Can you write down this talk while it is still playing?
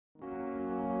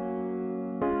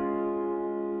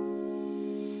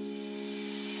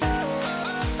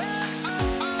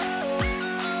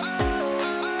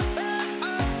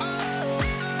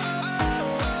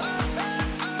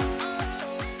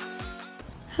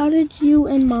How did you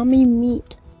and Mommy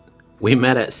meet? We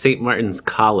met at St. Martin's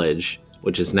College,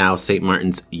 which is now St.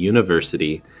 Martin's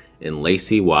University in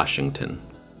Lacey, Washington.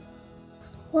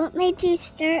 What made you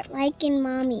start liking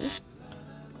Mommy?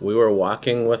 We were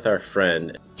walking with our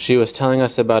friend. She was telling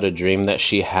us about a dream that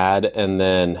she had, and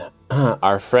then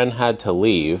our friend had to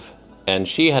leave, and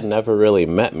she had never really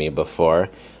met me before,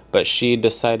 but she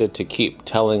decided to keep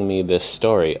telling me this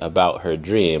story about her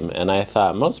dream, and I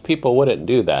thought most people wouldn't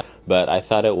do that, but I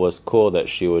thought it was cool that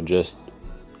she would just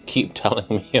keep telling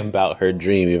me about her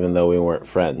dream even though we weren't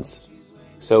friends.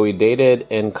 So we dated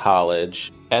in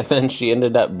college, and then she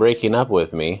ended up breaking up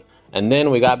with me, and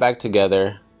then we got back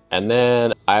together, and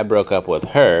then I broke up with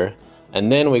her,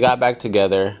 and then we got back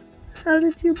together. How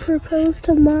did you propose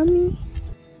to Mommy?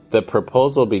 The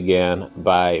proposal began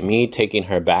by me taking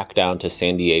her back down to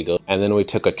San Diego, and then we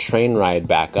took a train ride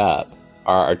back up.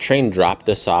 Our train dropped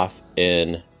us off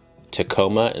in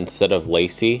Tacoma instead of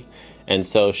Lacey, and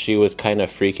so she was kind of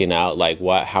freaking out, like,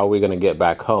 how are we going to get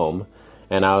back home?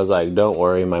 And I was like, don't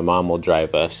worry, my mom will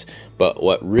drive us. But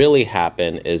what really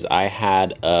happened is I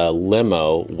had a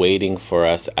limo waiting for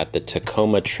us at the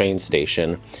Tacoma train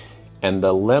station, and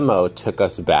the limo took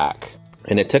us back,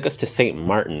 and it took us to St.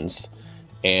 Martin's,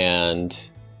 and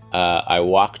I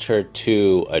walked her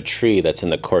to a tree that's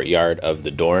in the courtyard of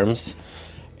the dorms.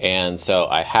 And so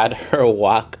I had her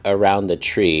walk around the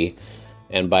tree,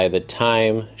 and by the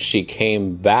time she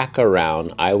came back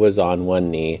around, I was on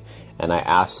one knee, and I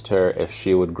asked her if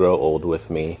she would grow old with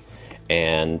me,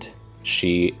 and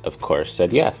she, of course,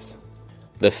 said yes.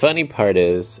 The funny part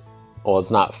is, well, it's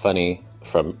not funny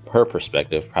from her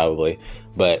perspective, probably,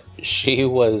 but she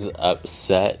was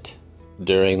upset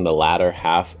during the latter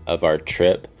half of our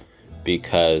trip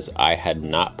because I had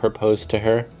not proposed to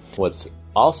her. What's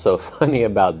also funny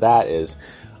about that is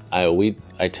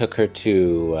I took her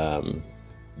to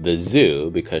the zoo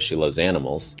because she loves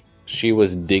animals. She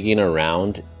was digging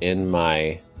around in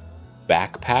my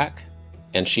backpack,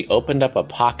 and she opened up a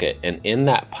pocket, and in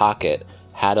that pocket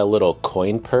had a little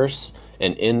coin purse,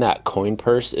 and in that coin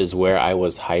purse is where I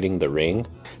was hiding the ring.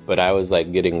 But I was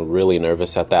like getting really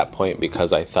nervous at that point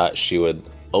because I thought she would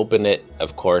open it,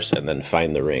 of course, and then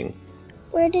find the ring.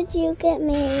 Where did you get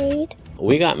married?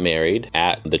 We got married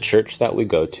at the church that we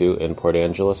go to in Port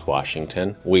Angeles,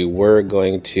 Washington. We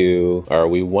wanted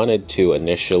to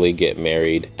initially get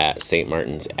married at St.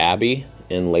 Martin's Abbey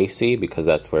in Lacey because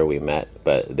that's where we met,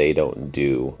 but they don't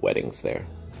do weddings there.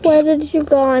 Where did you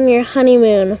go on your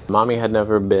honeymoon? Mommy had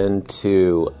never been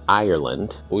to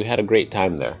Ireland. We had a great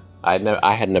time there.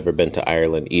 I had never been to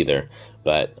Ireland either,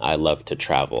 but I love to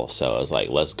travel, so I was like,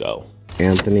 let's go.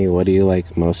 Anthony, what do you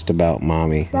like most about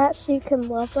Mommy? That she can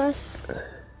love us.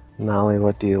 Nolly,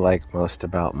 what do you like most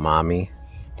about Mommy?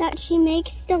 That she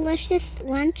makes delicious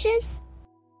lunches.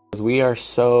 We are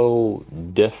so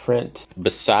different.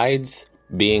 Besides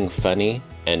being funny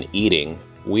and eating,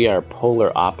 we are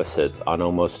polar opposites on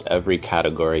almost every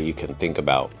category you can think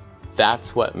about.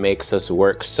 That's what makes us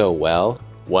work so well.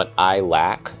 What I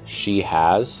lack, she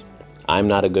has. I'm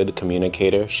not a good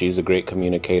communicator. She's a great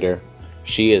communicator.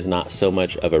 She is not so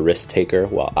much of a risk taker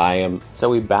while I am. So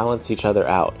we balance each other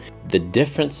out. The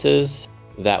differences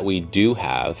that we do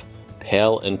have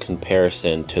pale in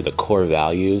comparison to the core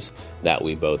values that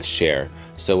we both share.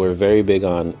 So we're very big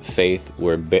on faith.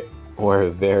 We're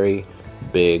very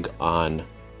big on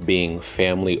being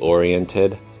family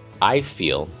oriented. I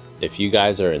feel if you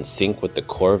guys are in sync with the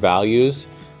core values,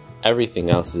 everything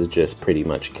else is just pretty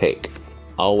much cake.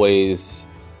 Always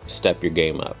step your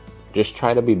game up. Just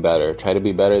try to be better. Try to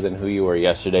be better than who you were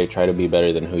yesterday. Try to be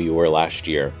better than who you were last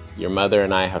year. Your mother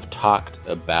and I have talked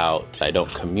about I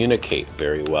don't communicate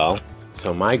very well.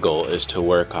 So my goal is to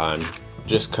work on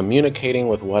just communicating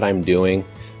with what I'm doing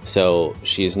so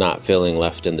she's not feeling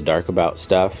left in the dark about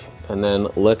stuff. And then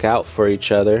look out for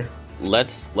each other.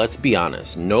 Let's be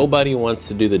honest. Nobody wants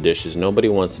to do the dishes. Nobody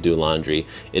wants to do laundry.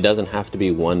 It doesn't have to be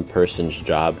one person's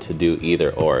job to do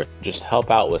either or. Just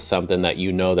help out with something that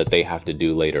you know that they have to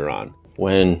do later on.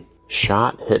 When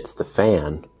shot hits the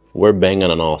fan, we're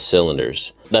banging on all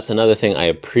cylinders. That's another thing I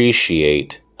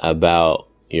appreciate about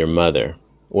your mother.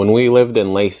 When we lived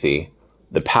in Lacey,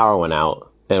 the power went out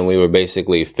and we were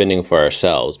basically fending for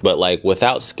ourselves, but like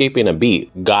without skipping a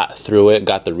beat, got through it,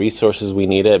 got the resources we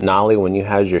needed. Nolly, when you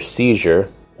had your seizure,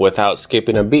 without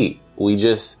skipping a beat, we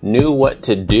just knew what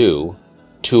to do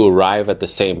to arrive at the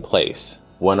same place.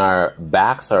 When our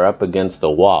backs are up against the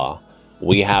wall,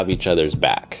 we have each other's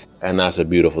back, and that's a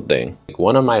beautiful thing.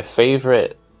 One of my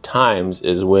favorite times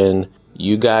is when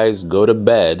you guys go to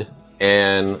bed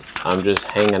and I'm just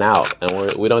hanging out,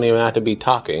 and we don't even have to be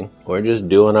talking. We're just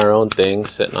doing our own thing,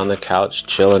 sitting on the couch,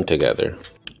 chilling together.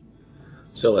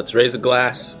 So let's raise a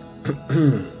glass.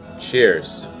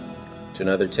 Cheers to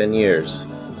another 10 years.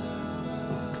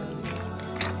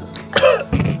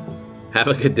 Have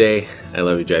a good day. I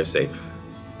love you. Drive safe.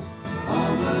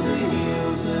 Over the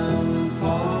hills and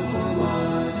far from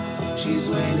her, she's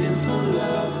waiting for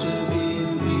love to be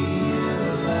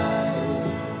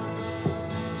realized.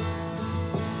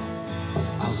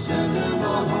 I'll send her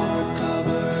my heart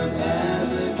covered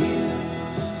as a gift,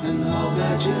 and hope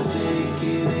that you'll take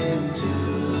it into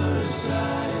her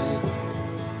side.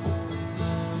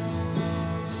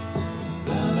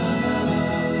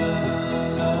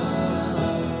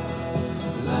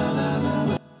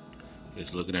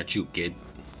 Just looking at you, kid.